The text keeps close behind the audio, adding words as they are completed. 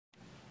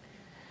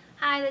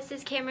Hi, this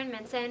is Cameron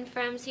Minson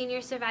from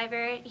Senior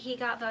Survivor. He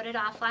got voted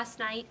off last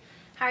night.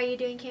 How are you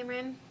doing,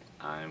 Cameron?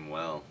 I'm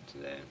well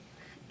today.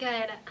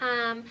 Good.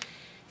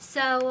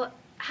 So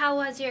how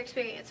was your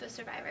experience with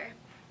Survivor?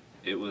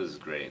 It was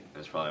great. It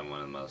was probably one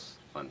of the most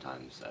fun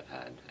times I've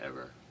had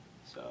ever.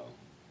 So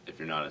if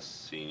you're not a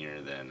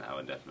senior, then I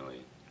would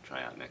definitely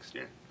try out next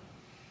year.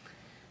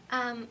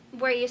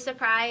 Were you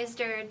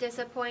surprised or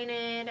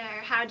disappointed,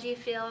 or how do you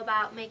feel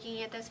about making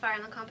it this far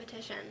in the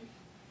competition?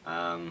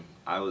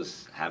 I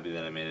was happy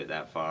that I made it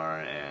that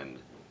far, and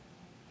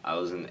I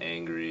wasn't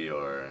angry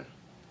or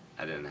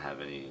I didn't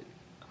have any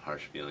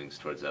harsh feelings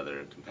towards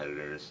other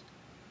competitors.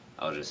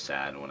 I was just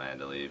sad when I had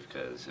to leave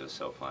because it was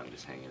so fun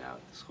just hanging out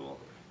at the school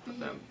with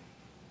them.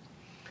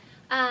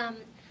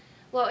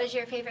 What was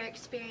your favorite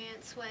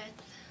experience with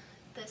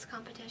this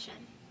competition?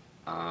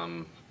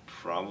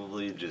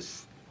 Probably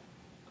just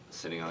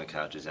sitting on the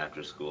couches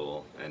after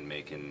school and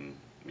making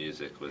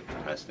music with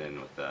Preston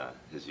with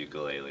his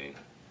ukulele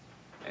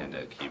and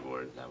a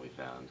keyboard that we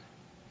found.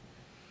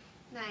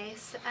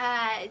 Nice.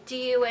 Do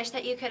you wish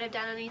that you could have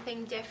done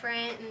anything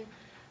different and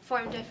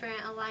formed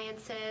different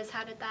alliances?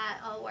 How did that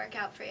all work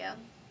out for you?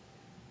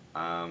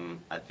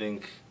 I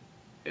think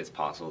it's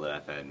possible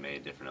that if I had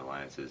made different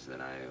alliances, then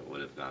I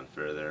would have gone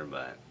further,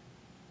 but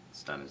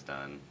what's done is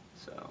done,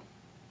 so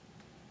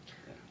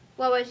yeah.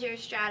 What was your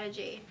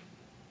strategy?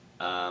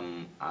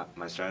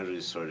 My strategy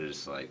is sort of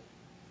just like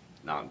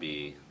not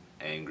be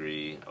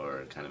angry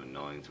or kind of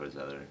annoying towards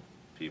other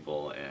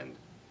people, and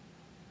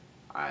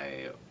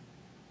I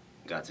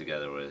got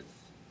together with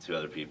two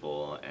other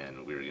people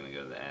and we were going to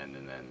go to the end,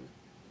 and then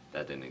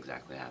that didn't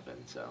exactly happen,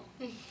 so.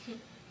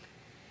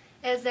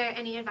 Is there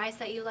any advice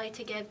that you'd like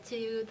to give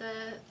to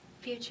the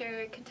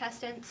future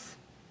contestants?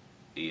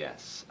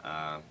 Yes.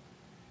 I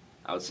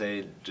would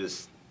say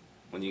just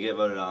when you get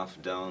voted off,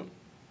 don't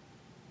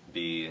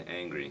be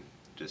angry.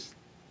 Just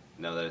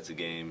know that it's a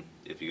game.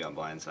 If you got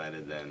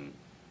blindsided, then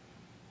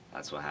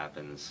that's what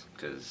happens,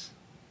 because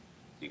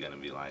you're going to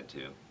be lied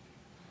to.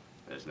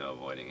 There's no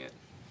avoiding it.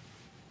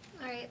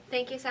 All right.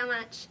 Thank you so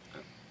much.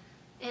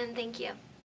 And thank you.